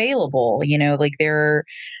publicly available? Like, there are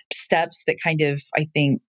steps that kind of, I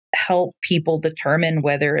think, help people determine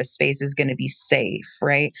whether a space is going to be safe,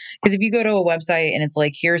 right? Because if you go to a website and it's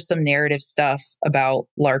like, here's some narrative stuff about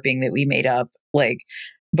LARPing that we made up, like,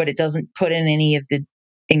 but it doesn't put in any of the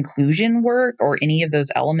inclusion work or any of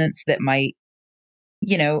those elements that might,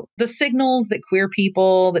 the signals that queer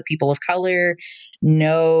people, that people of color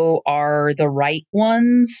know are the right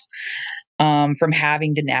ones, from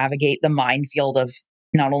having to navigate the minefield of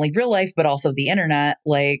not only real life, but also the internet.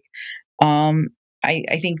 Like,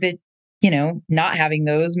 I think that, not having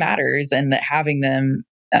those matters, and that having them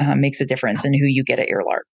makes a difference in who you get at your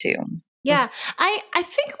LARP too. Yeah. I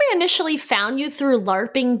think we initially found you through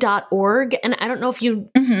larping.org, and I don't know if you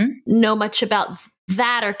know much about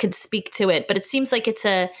that or could speak to it, but it seems like it's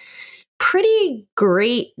a pretty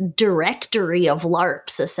great directory of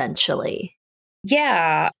LARPs, essentially.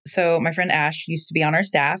 Yeah. So my friend Ash used to be on our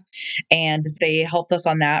staff, and they helped us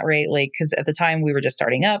on that, right? Like, because at the time we were just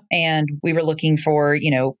starting up and we were looking for,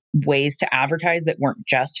 ways to advertise that weren't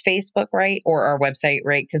just Facebook, right? Or our website,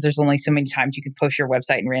 right? Because there's only so many times you can post your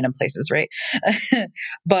website in random places, right?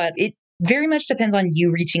 But it very much depends on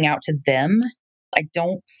you reaching out to them. I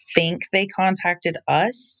don't think they contacted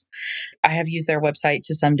us. I have used their website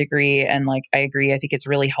to some degree. And like, I agree. I think it's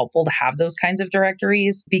really helpful to have those kinds of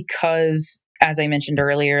directories because, as I mentioned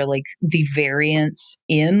earlier, like, the variance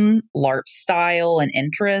in LARP style and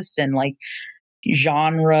interest and like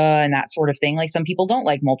genre and that sort of thing. Like, some people don't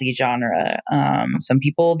like multi-genre. Some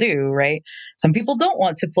people do, right? Some people don't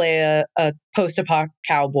want to play a post-apoc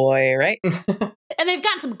cowboy, right? And they've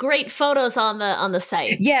got some great photos on the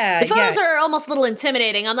site. Yeah. The photos are almost a little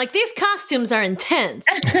intimidating. I'm like, these costumes are intense.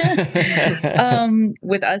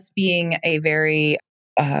 With us being a very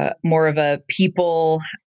more of a people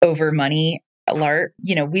over money LARP,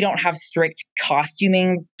 we don't have strict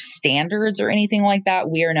costuming standards or anything like that.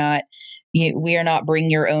 We are not bring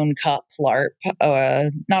your own cup LARP.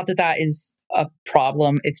 Not that is a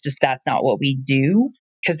problem. It's just that's not what we do.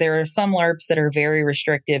 Because there are some LARPs that are very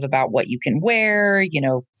restrictive about what you can wear,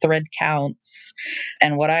 thread counts.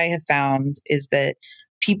 And what I have found is that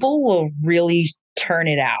people will really turn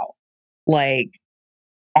it out, like,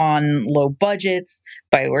 on low budgets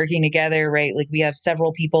by working together, right? Like, we have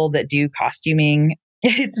several people that do costuming.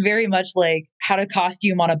 It's very much like how to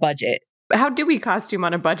costume on a budget. How do we costume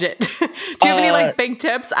on a budget? Do you have any big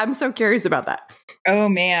tips? I'm so curious about that. Oh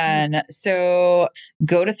man. So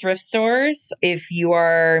go to thrift stores. If you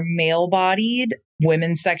are male bodied,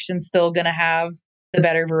 women's section's still going to have the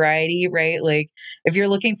better variety, right? Like, if you're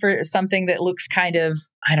looking for something that looks kind of,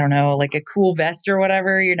 I don't know, like a cool vest or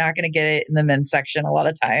whatever, you're not going to get it in the men's section a lot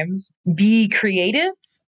of times. Be creative,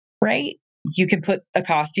 right? You can put a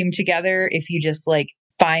costume together if you just like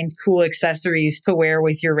find cool accessories to wear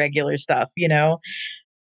with your regular stuff,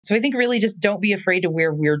 So I think really just don't be afraid to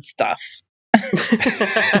wear weird stuff. I'm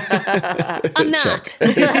not.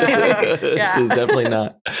 She's definitely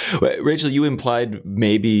not. Rachel, you implied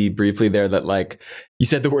maybe briefly there that, like, you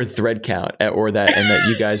said the word thread count, or that, and that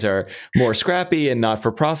you guys are more scrappy and not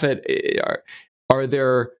for profit. Are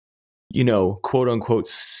there, quote unquote,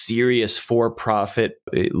 serious for profit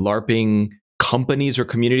LARPing companies or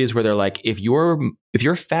communities where they're like, if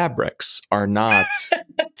your fabrics are not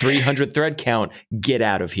 300 thread count, get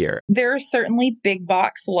out of here? There are certainly big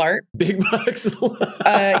box LARP. Big bucks.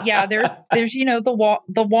 Yeah, there's the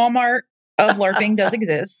Walmart of LARPing does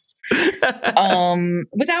exist.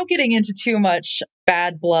 Without getting into too much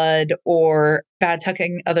bad blood or bad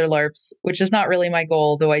tucking other LARPs, which is not really my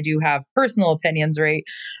goal, though I do have personal opinions, right,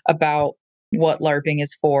 about what LARPing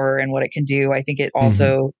is for and what it can do. I think it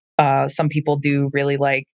also, some people do really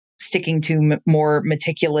like sticking to more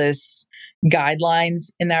meticulous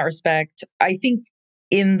guidelines in that respect. I think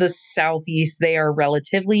in the Southeast, they are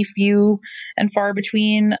relatively few and far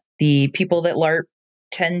between. The people that LARP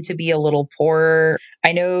tend to be a little poorer.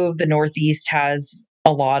 I know the Northeast has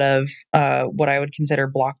a lot of what I would consider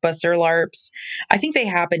blockbuster LARPs. I think they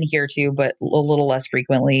happen here too, but a little less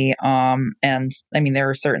frequently. And I mean, there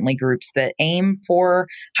are certainly groups that aim for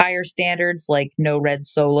higher standards, like no red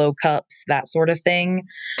solo cups, that sort of thing.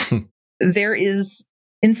 There is,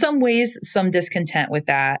 in some ways, some discontent with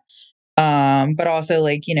that. But also,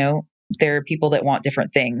 like, you know, there are people that want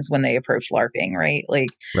different things when they approach LARPing, right? Like,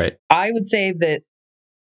 Right. I would say that,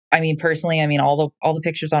 I mean, personally, I mean, all the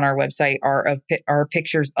pictures on our website are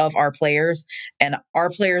pictures of our players, and our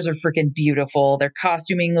players are freaking beautiful. Their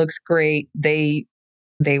costuming looks great. They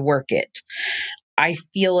work it. I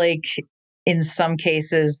feel like in some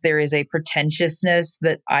cases there is a pretentiousness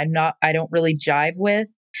that I don't really jive with.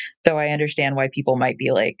 So I understand why people might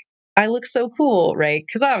be like, I look so cool, right?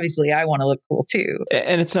 Because obviously I want to look cool too.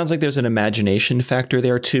 And it sounds like there's an imagination factor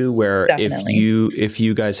there too, where Definitely. if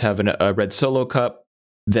you guys have a red solo cup,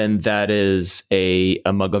 then that is a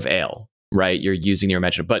mug of ale, right? You're using your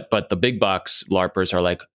imagination. But the big box LARPers are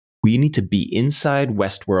like, we need to be inside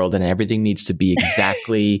Westworld and everything needs to be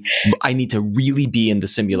exactly, I need to really be in the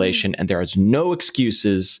simulation and there is no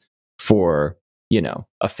excuses for, you know,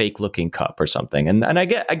 a fake looking cup or something. And I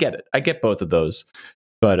get it. I get both of those.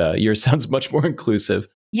 But yours sounds much more inclusive.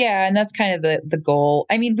 Yeah, and that's kind of the goal.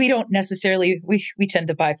 I mean, we don't necessarily, we tend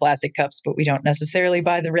to buy plastic cups, but we don't necessarily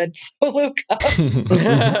buy the red solo cup.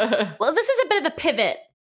 Well, this is a bit of a pivot,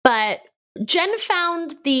 but Jen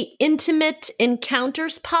found the intimate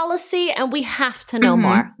encounters policy, and we have to know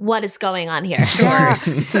more. What is going on here? Yeah,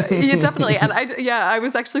 definitely. And I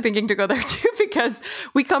was actually thinking to go there too, because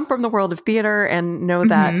we come from the world of theater and know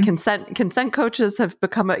that consent coaches have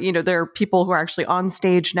become there are people who are actually on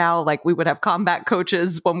stage now. Like we would have combat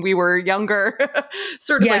coaches when we were younger,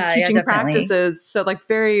 sort of like teaching practices. So like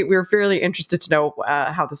we're fairly interested to know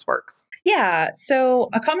how this works. Yeah. So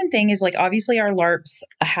a common thing is like, obviously our LARPs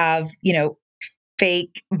have, you know,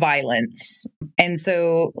 fake violence. And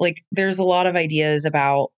so like, there's a lot of ideas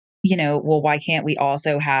about, you know, well, why can't we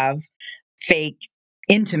also have fake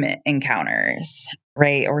intimate encounters,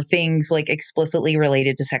 right? Or things like explicitly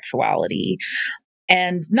related to sexuality.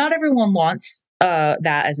 And not everyone wants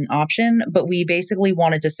that as an option, but we basically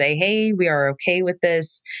wanted to say, hey, we are okay with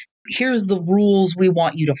this. Here's the rules we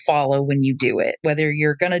want you to follow when you do it. Whether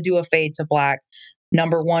you're going to do a fade to black,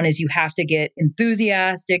 number one is you have to get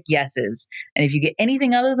enthusiastic yeses. And if you get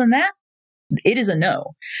anything other than that, it is a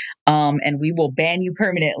no. And we will ban you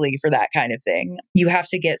permanently for that kind of thing. You have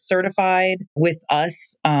to get certified with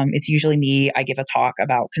us. It's usually me. I give a talk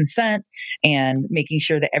about consent and making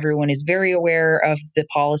sure that everyone is very aware of the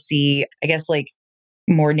policy. I guess like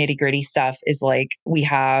more nitty gritty stuff is like we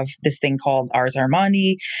have this thing called Ars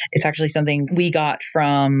Armandi. It's actually something we got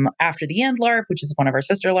from After the End LARP, which is one of our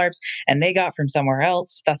sister LARPs, and they got from somewhere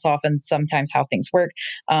else. That's often sometimes how things work.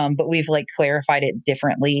 But we've like clarified it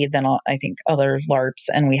differently than I think other LARPs.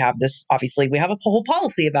 And we have this, obviously, we have a whole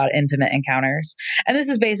policy about intimate encounters. And this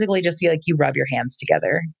is basically just like you rub your hands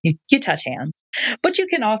together, you touch hands, but you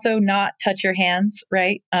can also not touch your hands,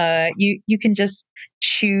 right? You can just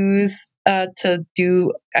choose to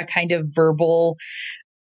do a kind of verbal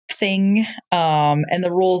thing. And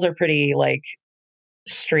the rules are pretty like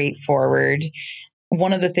straightforward.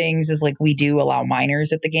 One of the things is like we do allow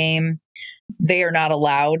minors at the game. They are not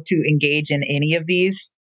allowed to engage in any of these.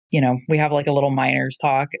 You know, we have like a little minors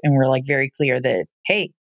talk and we're like very clear that, hey,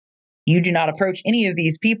 you do not approach any of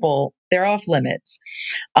these people. They're off limits.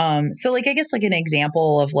 So like, I guess like an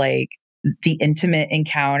example of like the intimate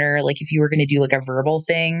encounter, like if you were going to do like a verbal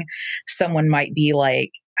thing, someone might be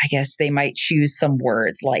like, I guess they might choose some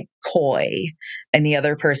words like coy, and the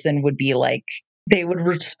other person would be like, they would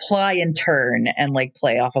reply in turn and like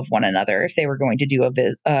play off of one another if they were going to do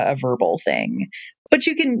a verbal thing. But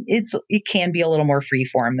it can be a little more free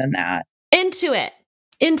form than that. Into it.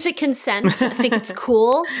 into consent. I think it's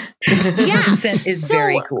cool. Yeah. Consent is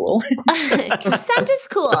very cool. Consent is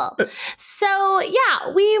cool. So,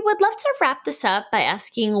 yeah, we would love to wrap this up by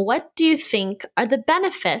asking, what do you think are the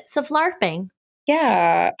benefits of LARPing?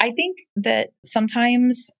 Yeah, I think that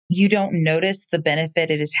sometimes you don't notice the benefit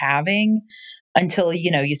it is having until,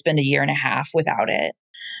 you spend a year and a half without it,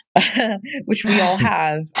 which we all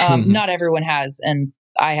have. Not everyone has. And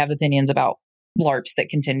I have opinions about LARPs that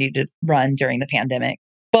continue to run during the pandemic.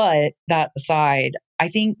 But that aside, I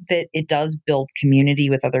think that it does build community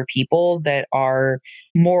with other people that are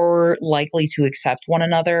more likely to accept one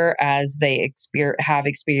another as they have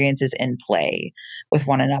experiences in play with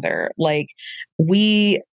one another. Like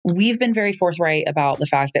we've been very forthright about the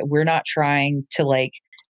fact that we're not trying to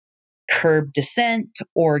curb dissent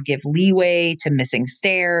or give leeway to missing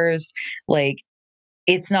stairs.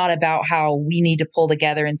 It's not about how we need to pull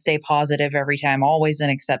together and stay positive every time, always,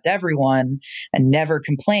 and accept everyone and never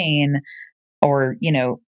complain or,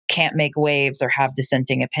 can't make waves or have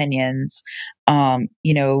dissenting opinions.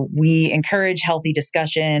 We encourage healthy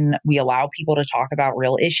discussion. We allow people to talk about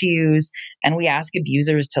real issues, and we ask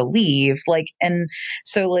abusers to leave.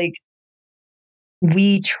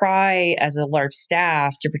 We try as a LARP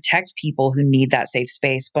staff to protect people who need that safe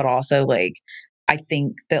space, but also I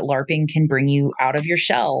think that LARPing can bring you out of your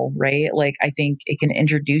shell, right? I think it can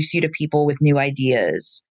introduce you to people with new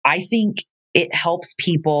ideas. I think it helps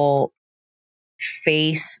people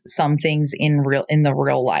face some things in the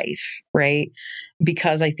real life, right?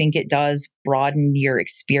 Because I think it does broaden your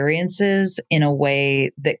experiences in a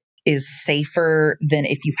way that is safer than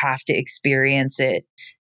if you have to experience it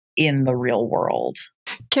in the real world.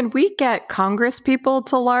 Can we get Congress people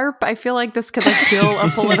to LARP? I feel like this could heal a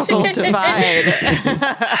political divide.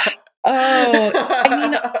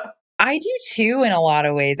 I do too in a lot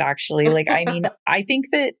of ways, actually. I think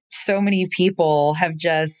that so many people have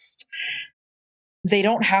they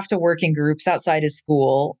don't have to work in groups outside of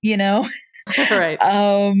school, Right.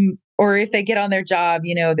 Or if they get on their job,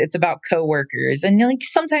 it's about coworkers, and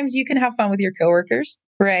sometimes you can have fun with your coworkers,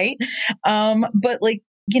 right? But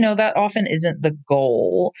that often isn't the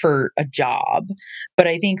goal for a job. But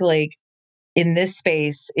I think in this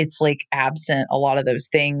space, it's absent a lot of those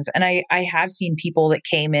things. And I have seen people that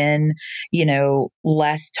came in,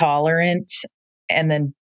 less tolerant and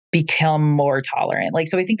then become more tolerant.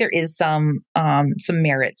 So I think there is some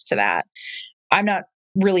merits to that. I'm not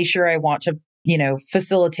really sure I want to,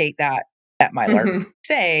 facilitate that at my LARP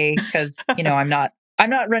because, I'm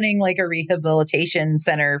not running a rehabilitation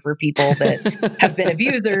center for people that have been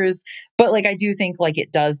abusers, but I do think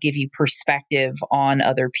it does give you perspective on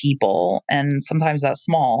other people. And sometimes that's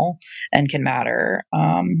small and can matter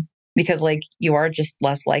because you are just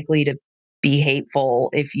less likely to be hateful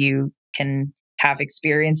if you can have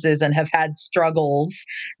experiences and have had struggles,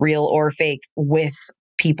 real or fake, with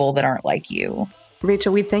people that aren't like you.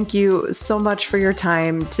 Rachel, we thank you so much for your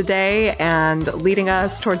time today and leading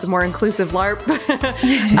us towards a more inclusive LARP.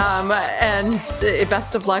 And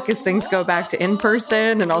best of luck as things go back to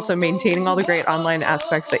in-person and also maintaining all the great online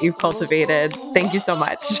aspects that you've cultivated. Thank you so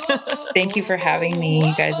much. Thank you for having me.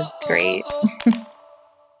 You guys are great.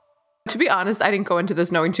 To be honest, I didn't go into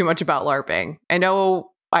this knowing too much about LARPing. I know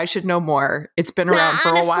I should know more. It's been around for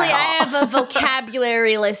a while. Honestly, I have a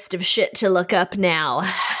vocabulary list of shit to look up now.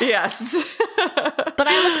 Yes. But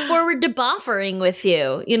I look forward to boffering with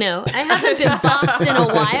you. I haven't been boffed in a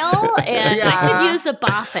while, and I could use a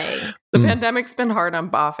boffing. The pandemic's been hard on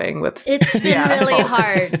boffing with. It's been really folks.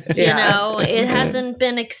 Hard. It hasn't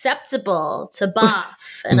been acceptable to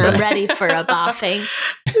boff, and I'm ready for a boffing.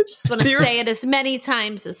 Just want to say it as many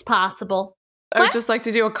times as possible. I would just like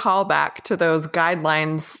to do a callback to those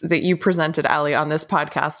guidelines that you presented, Allie, on this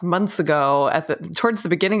podcast months ago towards the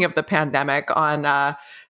beginning of the pandemic on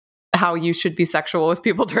how you should be sexual with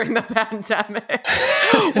people during the pandemic.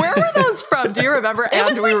 Where were those from? Do you remember?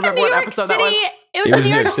 And do we remember what episode that was? It was the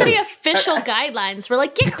New York City official guidelines. We're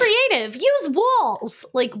get creative, use walls.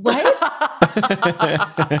 What?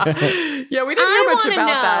 Yeah, we didn't hear much about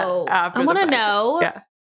that after I want to know. Yeah.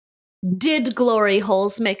 Did glory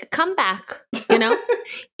holes make a comeback?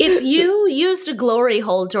 If you used a glory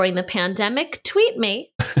hole during the pandemic, tweet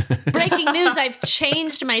me. Breaking news, I've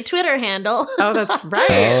changed my Twitter handle. Oh, that's right.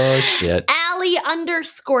 Oh, shit.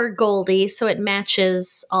 Allie_Goldie, so it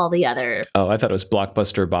matches all the other. Oh, I thought it was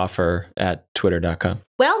Blockbuster Boffer at twitter.com.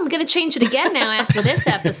 Well, I'm going to change it again now after this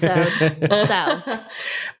episode. So,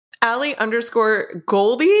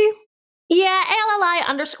 Allie_Goldie? Yeah,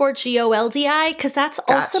 ALLI_GOLDI, because that's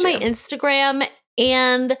also my Instagram.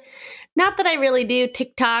 And Not that I really do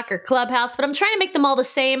TikTok or Clubhouse, but I'm trying to make them all the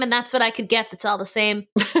same, and that's what I could get that's all the same.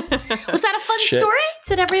 Was that a fun story?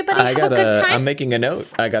 Did everybody have a good time? I'm making a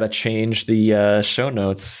note. I got to change the show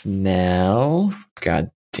notes now.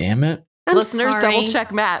 God damn it. Listeners, double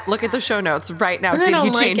check Matt. Look at the show notes right now. Did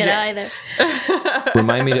he change it? Either.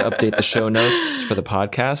 Remind me to update the show notes for the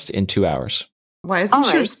podcast in 2 hours. Why is he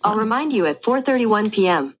sure? I'll remind you at 4:31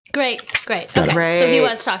 p.m. Great. Okay. So he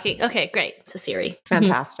was talking. Okay, great. To Siri.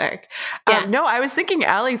 Fantastic. No, I was thinking,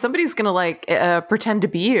 Allie, somebody's going to pretend to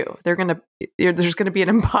be you. There's going to be an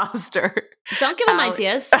imposter. Don't give him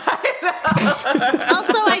ideas.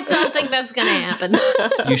 Also, I don't think that's going to happen.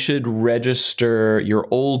 You should register your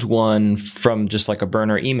old one from just like a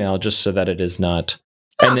burner email, just so that it is not,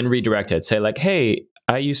 and then redirect it. Say like, hey,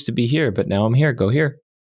 I used to be here, but now I'm here. Go here.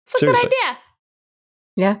 It's a good idea.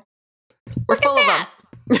 Yeah. We're full of them.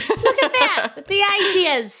 Look at that. With the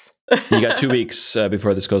ideas. You got 2 weeks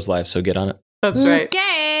before this goes live, so get on it. That's right.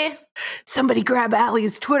 Okay. Somebody grab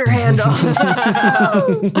Allie's Twitter handle.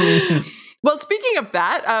 Well, speaking of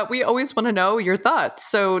that, we always want to know your thoughts.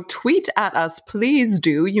 So tweet at us, please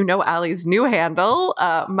do. You know Allie's new handle.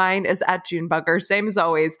 Mine is at JuneBugger, same as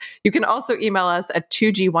always. You can also email us at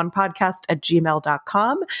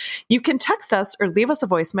 2g1podcast@gmail.com. You can text us or leave us a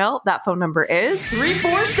voicemail. That phone number is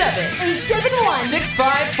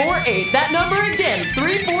 347-871-6548. That number again,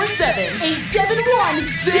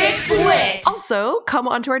 347-871-6LIT. Also, come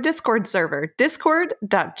onto our Discord server,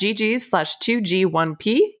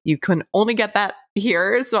 discord.gg/2g1p. You can only get that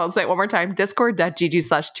here, so I'll say it one more time,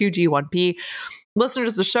 discord.gg/2g1p.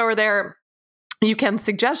 Listeners of the show are there. You can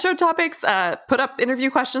suggest show topics, put up interview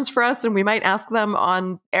questions for us, and we might ask them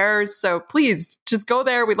on air. So please just go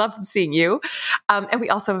there. We love seeing you. And we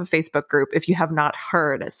also have a Facebook group if you have not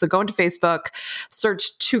heard. So go into Facebook,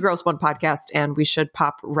 search 2 Girls, 1 Podcast, and we should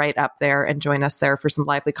pop right up there and join us there for some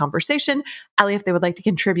lively conversation. Allie, if they would like to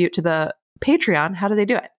contribute to the Patreon, how do they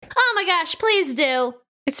do it? Oh my gosh, please do.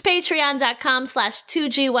 It's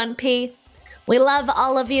patreon.com/2g1p. We love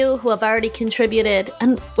all of you who have already contributed,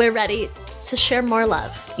 and we're ready to share more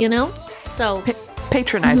love, you know? So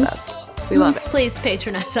patronize us. We love it. Please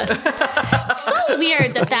patronize us. It's so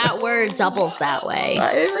weird that word doubles that way.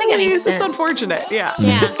 It doesn't make any sense. It's unfortunate. Yeah.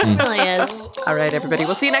 Yeah, it really is. All right, everybody.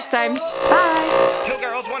 We'll see you next time. Bye. 2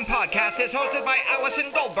 Girls, 1 Podcast is hosted by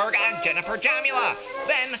Allison Goldberg and Jennifer Jamula.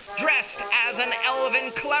 Then, dressed as an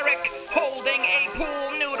elven cleric, holding a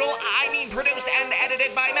pool noodle, produced and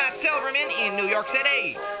edited by Matt Silverman in New York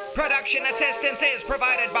City. Production assistance is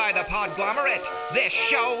provided by the Podglomerate. This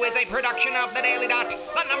show is a production of The Daily Dot, the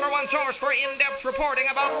 #1 source for in-depth reporting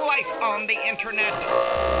about life on the internet.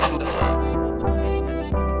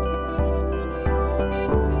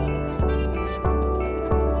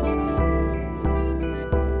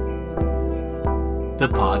 The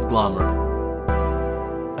Podglomerate.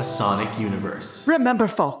 A sonic universe. Remember,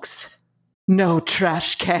 folks, no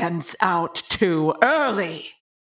trash cans out too early.